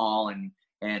meet them all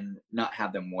and not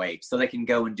have them wait so they can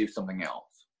go and do something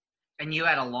else. And you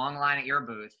had a long line at your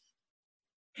booth.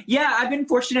 Yeah, I've been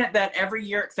fortunate that every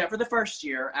year, except for the first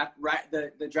year,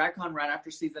 the DragCon right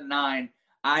after season 9,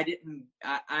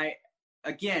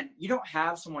 again, you don't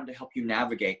have someone to help you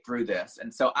navigate through this.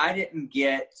 And so I didn't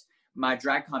get my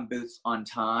DragCon booths on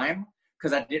time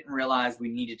because I didn't realize we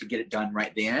needed to get it done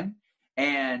right then.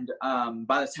 And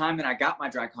by the time that I got my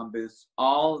DragCon booths,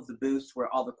 all of the booths where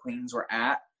all the queens were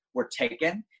at were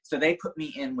taken. So they put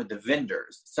me in with the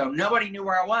vendors. So nobody knew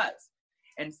where I was.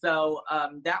 And so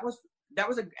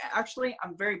actually,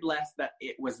 I'm very blessed that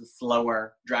it was a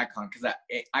slower DragCon because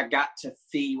I got to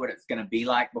see what it's going to be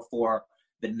like before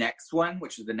the next one,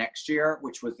 which was the next year,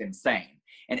 which was insane.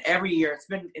 And every year it's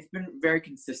been very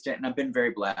consistent, and I've been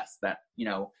very blessed that, you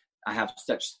know, I have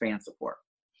such fan support.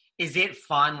 Is it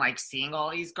fun, like, seeing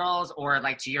all these girls, or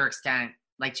like to your extent,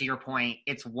 like to your point,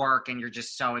 it's work and you're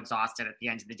just so exhausted at the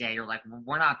end of the day, you're like, well,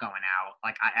 we're not going out.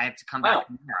 Like, I have to come back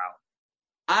tomorrow.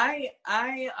 I'm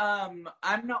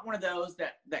not one of those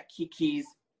that kikis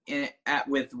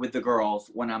with the girls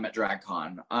when I'm at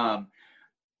DragCon.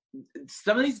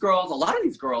 Some of these girls, a lot of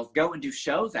these girls go and do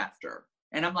shows after,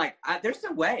 and I'm like, there's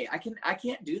no way I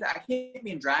can't do that. I can't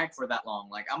be in drag for that long.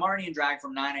 Like, I'm already in drag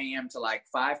from 9 a.m. to like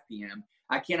 5 p.m.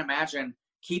 I can't imagine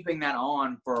keeping that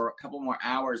on for a couple more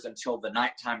hours until the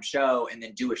nighttime show, and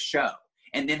then do a show,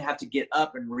 and then have to get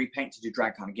up and repaint to do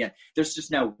DragCon again. There's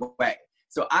just no way.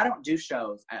 So I don't do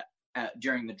shows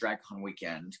during the DragCon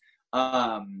weekend.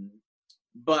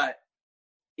 But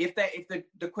if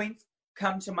the queens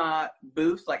come to my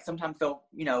booth, like sometimes they'll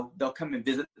come and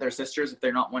visit their sisters if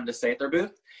they're not wanting to stay at their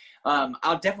booth.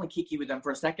 I'll definitely kiki with them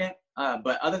for a second.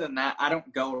 But other than that, I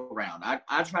don't go around.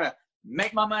 I try to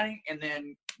make my money and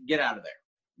then get out of there.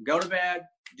 Go to bed,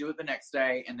 do it the next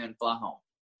day, and then fly home.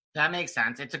 That makes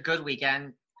sense. It's a good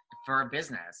weekend for a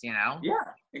business, you know?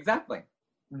 Yeah, exactly.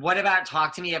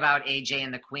 Talk to me about AJ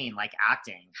and the Queen, like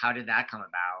acting. How did that come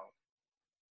about?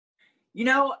 You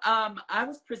know, I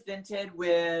was presented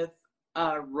with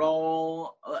a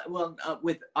role,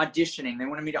 with auditioning. They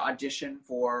wanted me to audition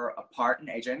for a part in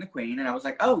AJ and the Queen. And I was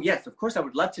like, oh, yes, of course I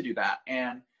would love to do that.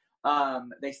 And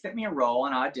they sent me a role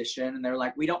and I auditioned, and they were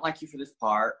like, we don't like you for this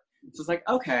part. So I was like,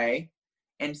 okay.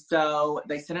 And so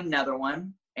they sent another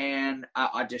one, and I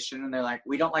auditioned, and they're like,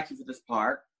 we don't like you for this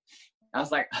part. I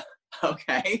was like,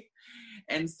 okay.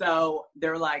 And so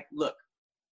they're like, look,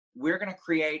 we're going to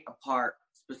create a part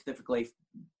specifically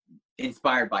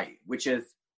inspired by you, which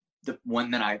is the one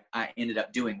that I ended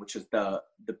up doing, which is the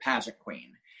pageant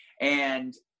queen.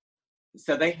 And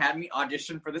so they had me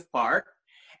audition for this part,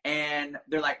 and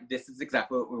they're like, this is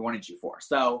exactly what we wanted you for.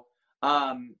 So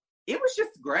it was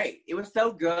just great. It was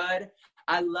so good.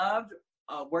 I loved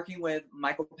working with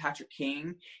Michael Patrick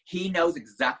King. He knows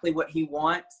exactly what he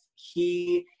wants.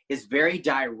 He is very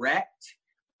direct.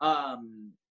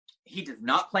 He does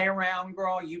not play around,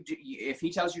 girl. If he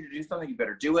tells you to do something, you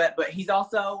better do it. But he's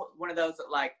also one of those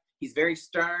that, like, he's very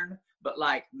stern, but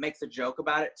like makes a joke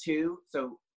about it too.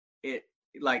 So it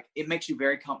makes you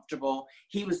very comfortable.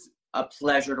 He was a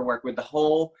pleasure to work with. The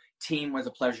whole team was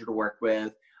a pleasure to work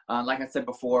with. Like I said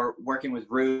before, working with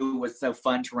Rue was so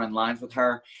fun to run lines with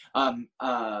her.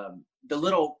 The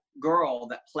little girl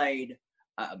that played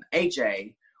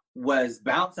AJ was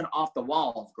bouncing off the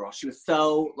walls, girl. She was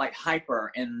so like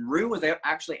hyper, and Rue was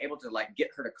actually able to like get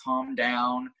her to calm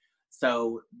down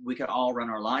so we could all run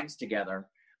our lines together.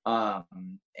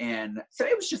 And so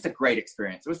it was just a great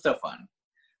experience. It was so fun.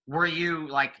 Were you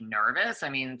like nervous? I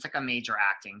mean, it's like a major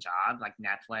acting job, like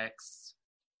Netflix.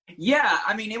 Yeah,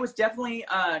 I mean, it was definitely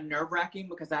nerve-wracking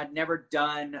because I had never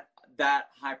done that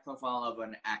high profile of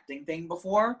an acting thing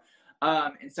before.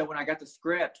 And so when I got the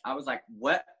script, I was like,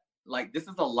 what? Like, this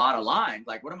is a lot of lines.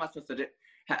 Like, what am I supposed to do?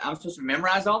 I'm supposed to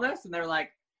memorize all this? And they're like,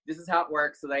 this is how it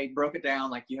works. So they broke it down.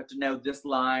 Like, you have to know this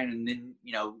line, and then,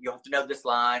 you'll have to know this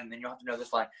line, and then you'll have to know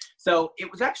this line. So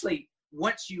it was actually,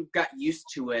 once you got used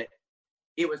to it,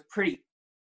 it was pretty,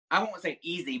 I won't say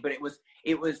easy, but it was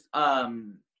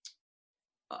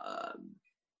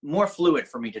more fluid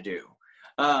for me to do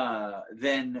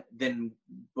than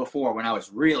before when I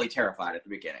was really terrified at the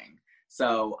beginning.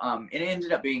 So it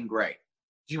ended up being great.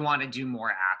 Do you want to do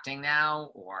more acting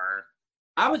now, or?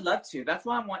 I would love to. That's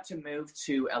why I want to move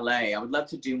to LA. I would love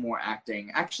to do more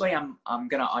acting. Actually, I'm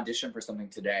gonna audition for something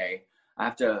today. I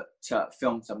have to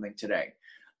film something today.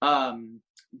 Yeah,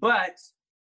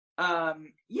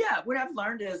 what I've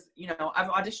learned is, I've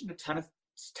auditioned a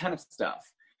ton of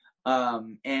stuff.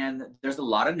 And there's a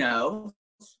lot of no's,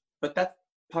 but that's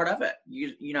part of it.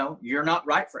 You're not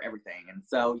right for everything. And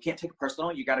so you can't take it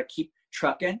personal. You got to keep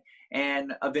trucking,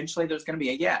 and eventually there's going to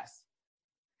be a yes.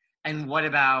 And what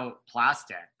about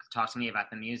Plastic? Talk to me about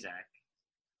the music.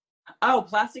 Oh,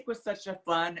 Plastic was such a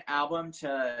fun album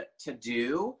to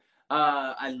do.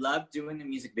 I love doing the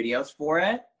music videos for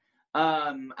it.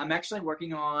 I'm actually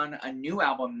working on a new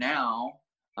album now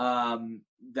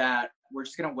that we're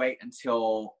just going to wait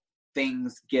until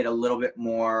things get a little bit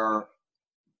more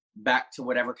back to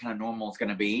whatever kind of normal is going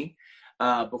to be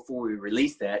before we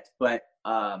release it. But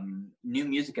new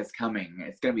music is coming.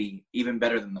 It's going to be even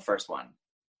better than the first one.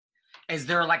 Is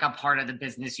there like a part of the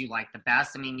business you like the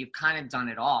best? I mean, you've kind of done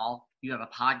it all. You have a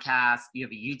podcast, you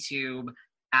have a YouTube,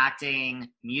 acting,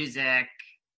 music,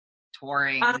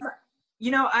 touring.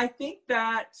 I think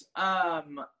that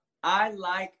I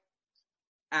like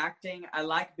acting. I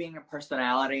like being a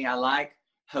personality. I like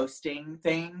hosting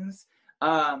things.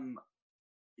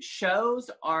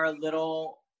 Shows are a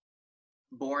little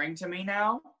boring to me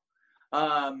now.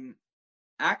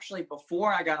 Actually,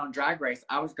 before I got on Drag Race,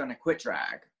 I was going to quit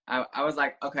drag. I was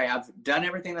like, okay, I've done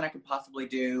everything that I could possibly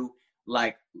do,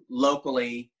 like,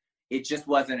 locally. It just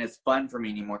wasn't as fun for me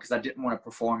anymore because I didn't want to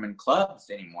perform in clubs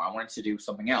anymore. I wanted to do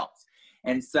something else.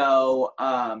 And so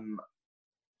now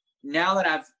that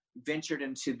I've ventured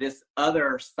into this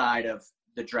other side of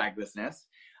the drag business,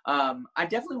 I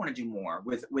definitely want to do more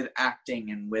with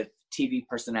acting and with TV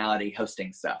personality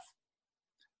hosting stuff.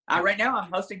 Right now I'm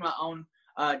hosting my own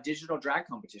digital drag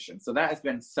competition. So that has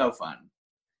been so fun.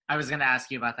 I was going to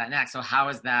ask you about that next. So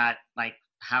how did that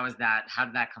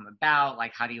come about?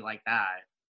 Like, how do you like that?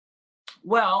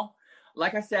 Well,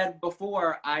 like I said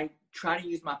before, I try to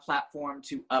use my platform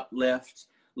to uplift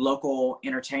local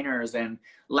entertainers. And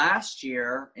last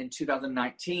year in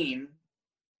 2019,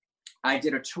 I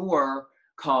did a tour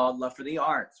called Love for the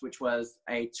Arts, which was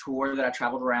a tour that I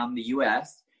traveled around the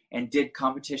US and did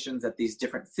competitions at these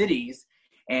different cities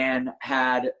and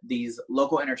had these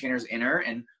local entertainers enter,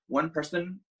 and one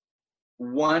person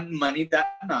won money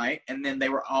that night, and then they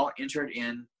were all entered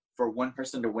in for one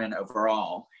person to win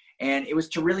overall. And it was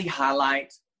to really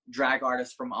highlight drag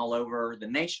artists from all over the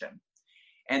nation.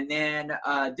 And then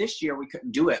this year we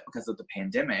couldn't do it because of the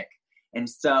pandemic. And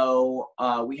so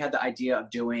we had the idea of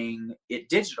doing it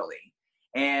digitally.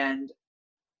 And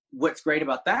what's great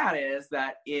about that is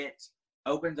that it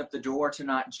opens up the door to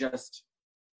not just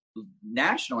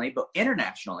nationally, but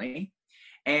internationally.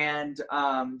 And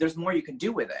there's more you can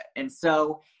do with it. And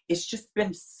so it's just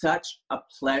been such a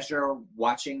pleasure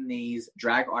watching these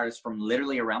drag artists from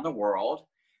literally around the world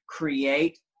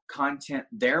create content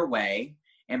their way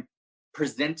and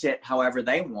present it however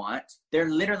they want.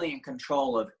 They're literally in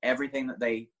control of everything that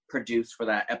they produce for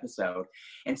that episode.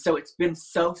 And so it's been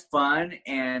so fun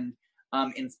and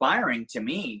inspiring to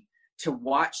me to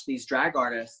watch these drag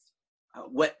artists,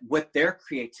 what their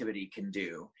creativity can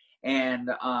do. And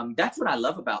that's what I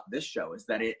love about this show, is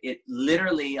that it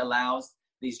literally allows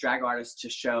these drag artists to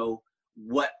show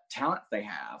what talents they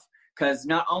have. Because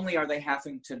not only are they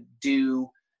having to do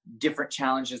different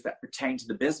challenges that pertain to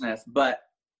the business, but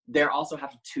they're also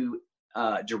having to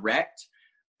direct,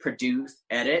 produce,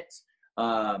 edit,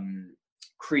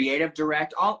 creative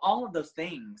direct, all of those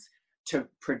things to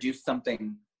produce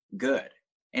something good.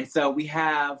 And so we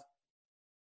have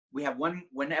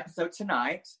one episode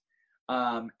tonight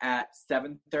at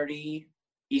 7:30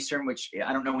 Eastern, which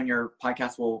I don't know when your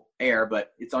podcast will air,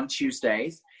 but it's on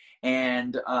Tuesdays.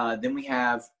 And then we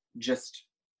have just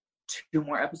 2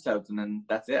 more episodes, and then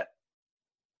that's it.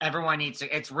 Everyone needs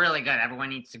to, it's really good. Everyone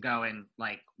needs to go and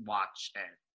like watch it.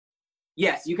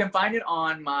 Yes, you can find it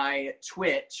on my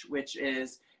Twitch, which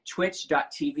is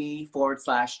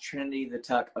twitch.tv/Trinity the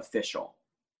Tuck official.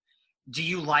 Do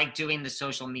you like doing the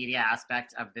social media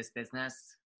aspect of this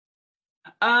business?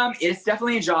 It's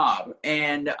definitely a job,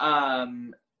 and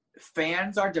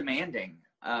fans are demanding.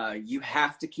 You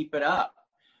have to keep it up,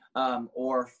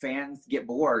 or fans get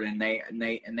bored, and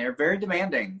they're very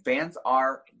demanding. Fans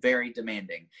are very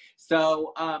demanding.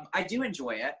 So I do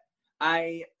enjoy it.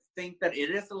 I think that it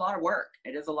is a lot of work.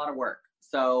 It is a lot of work.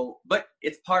 So, but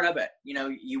it's part of it. You know,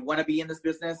 you want to be in this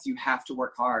business, you have to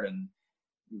work hard, and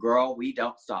girl, we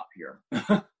don't stop here.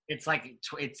 It's like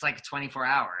 24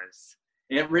 hours.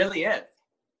 It really is.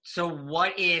 So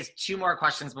what is 2 more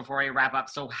questions before I wrap up?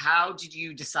 So how did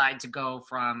you decide to go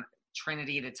from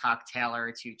Trinity the Tuck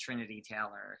Taylor to Trinity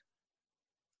Taylor?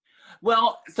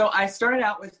 Well, so I started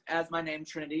out as my name,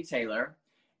 Trinity Taylor.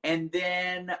 And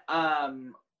then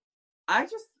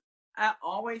I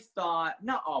always thought,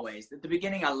 not always, at the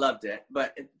beginning I loved it,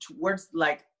 but towards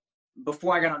like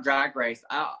before I got on Drag Race,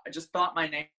 I just thought my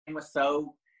name was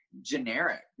so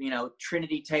generic, you know,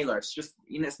 Trinity Taylor. It's just,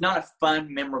 you know, it's not a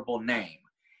fun, memorable name.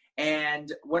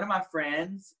 And one of my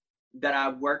friends that I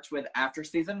worked with after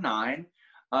season 9,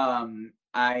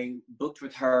 I booked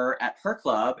with her at her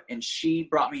club, and she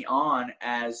brought me on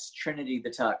as Trinity the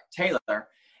Tuck Taylor.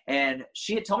 And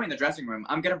she had told me in the dressing room,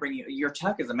 I'm going to bring you, your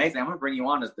tuck is amazing, I'm going to bring you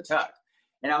on as the Tuck.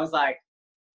 And I was like,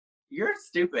 you're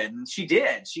stupid. And she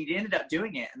did. She ended up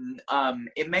doing it. And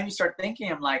it made me start thinking,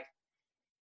 I'm like,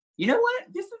 you know what?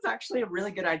 This is actually a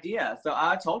really good idea. So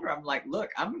I told her, I'm like, look,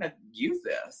 I'm going to use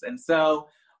this. And so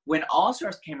when All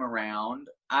Stars came around,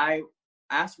 I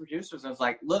asked producers, I was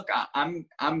like, look, I'm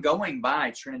going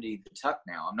by Trinity the Tuck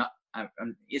now.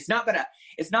 It's not that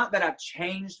I've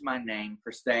changed my name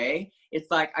per se. It's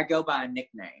like I go by a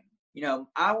nickname. You know,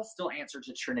 I will still answer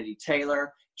to Trinity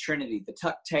Taylor, Trinity the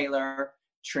Tuck Taylor,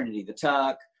 Trinity the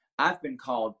Tuck. I've been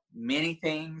called many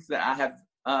things that I have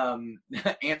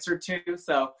answered to.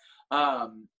 So,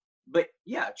 but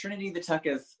yeah, Trinity the Tuck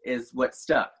is what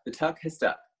stuck. The Tuck has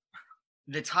stuck.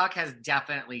 The Tuck has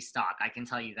definitely stuck. I can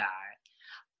tell you that.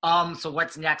 So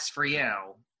what's next for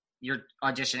you? You're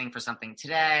auditioning for something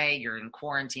today. You're in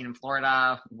quarantine in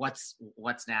Florida. What's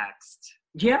next?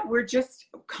 Yeah, we're just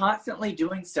constantly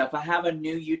doing stuff. I have a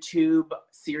new YouTube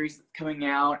series that's coming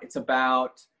out. It's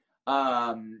about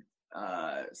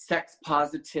sex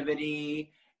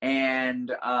positivity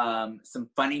and some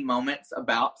funny moments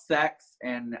about sex.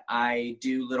 And I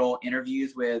do little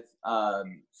interviews with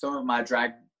some of my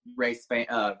Drag Race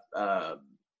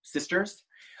sisters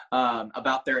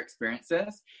about their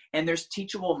experiences. And there's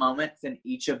teachable moments in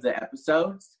each of the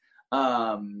episodes.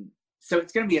 So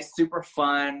it's going to be a super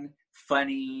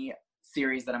funny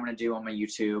series that I'm going to do on my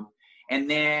YouTube. And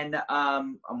then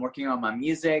I'm working on my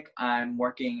music.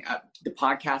 The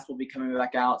podcast will be coming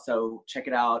back out. So check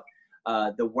it out.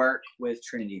 The Work with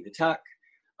Trinity the Tuck.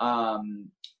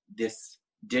 This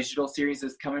digital series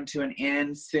is coming to an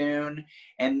end soon.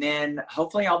 And then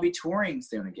hopefully I'll be touring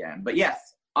soon again. But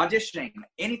yes, auditioning,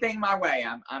 anything my way,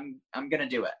 I'm going to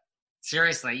do it.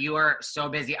 Seriously, you are so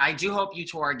busy. I do hope you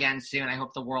tour again soon. I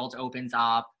hope the world opens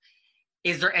up.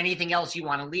 Is there anything else you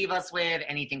want to leave us with?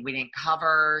 Anything we didn't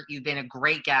cover? You've been a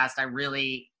great guest. I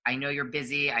know you're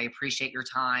busy. I appreciate your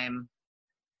time.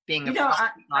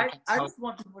 I just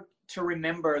want people to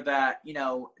remember that, you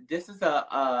know, this is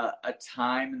a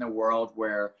time in the world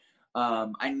where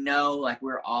I know like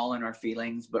we're all in our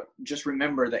feelings, but just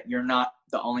remember that you're not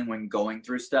the only one going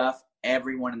through stuff.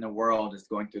 Everyone in the world is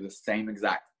going through the same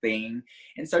exact thing.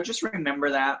 And so just remember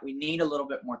that we need a little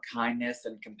bit more kindness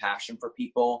and compassion for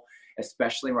people,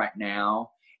 especially right now.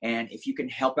 And if you can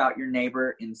help out your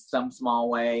neighbor in some small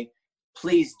way,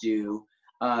 please do.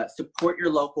 Support your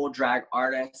local drag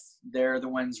artists. They're the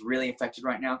ones really affected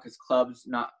right now because clubs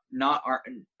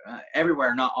everywhere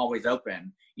are not always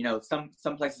open. You know,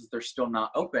 some places they're still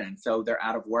not open, and so they're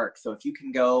out of work. So if you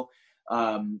can go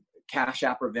Cash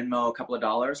App or Venmo a couple of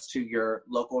dollars to your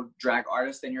local drag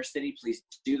artist in your city, please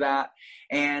do that.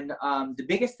 And the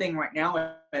biggest thing right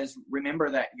now is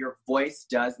remember that your voice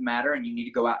does matter, and you need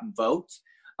to go out and vote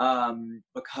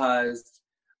because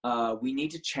we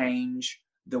need to change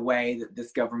the way that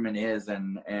this government is,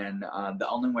 and the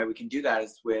only way we can do that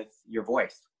is with your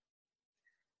voice.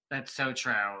 That's so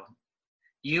true.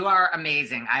 You are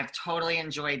amazing. I've totally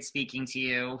enjoyed speaking to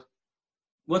you.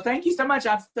 Well, thank you so much.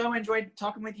 I've so enjoyed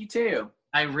talking with you too.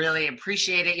 I really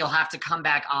appreciate it. You'll have to come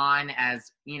back on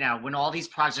as, you know, when all these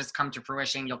projects come to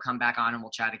fruition, you'll come back on and we'll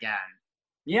chat again.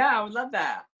 Yeah, I would love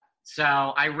that. So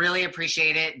I really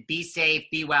appreciate it. Be safe,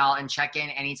 be well, and check in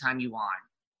anytime you want.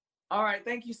 All right.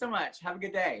 Thank you so much. Have a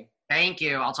good day. Thank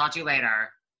you. I'll talk to you later.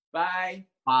 Bye.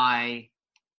 Bye.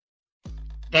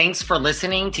 Thanks for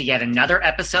listening to yet another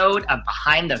episode of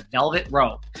Behind the Velvet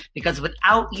Rope. Because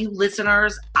without you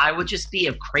listeners, I would just be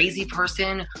a crazy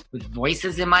person with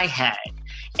voices in my head.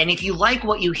 And if you like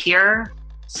what you hear,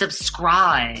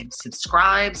 subscribe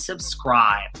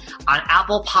on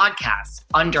Apple Podcasts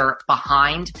under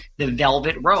Behind the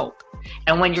Velvet Rope.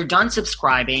 And when you're done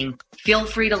subscribing, feel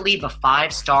free to leave a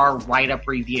 5-star write-up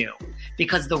review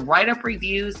because the write-up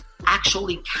reviews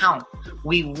actually count.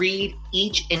 We read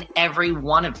each and every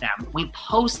one of them. We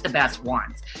post the best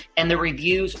ones, and the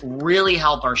reviews really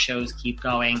help our shows keep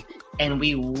going. And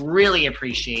we really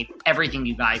appreciate everything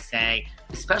you guys say,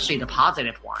 especially the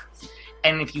positive ones.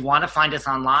 And if you want to find us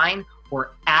online, we're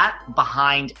at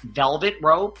Behind Velvet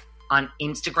Rope on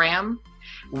Instagram.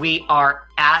 We are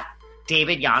at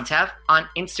David Yontef on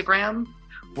Instagram.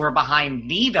 We're Behind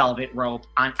the Velvet Rope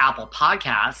on Apple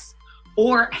Podcasts.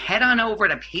 Or head on over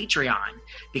to Patreon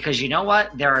because you know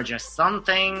what? There are just some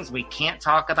things we can't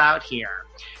talk about here.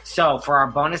 So for our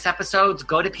bonus episodes,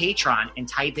 go to Patreon and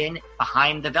type in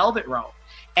Behind the Velvet Rope.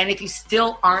 And if you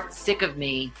still aren't sick of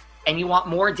me and you want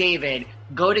more David,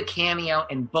 go to Cameo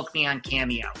and book me on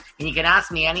Cameo. And you can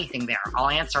ask me anything there. I'll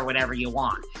answer whatever you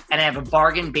want. And I have a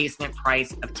bargain basement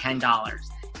price of $10.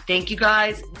 Thank you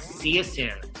guys. See you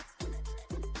soon.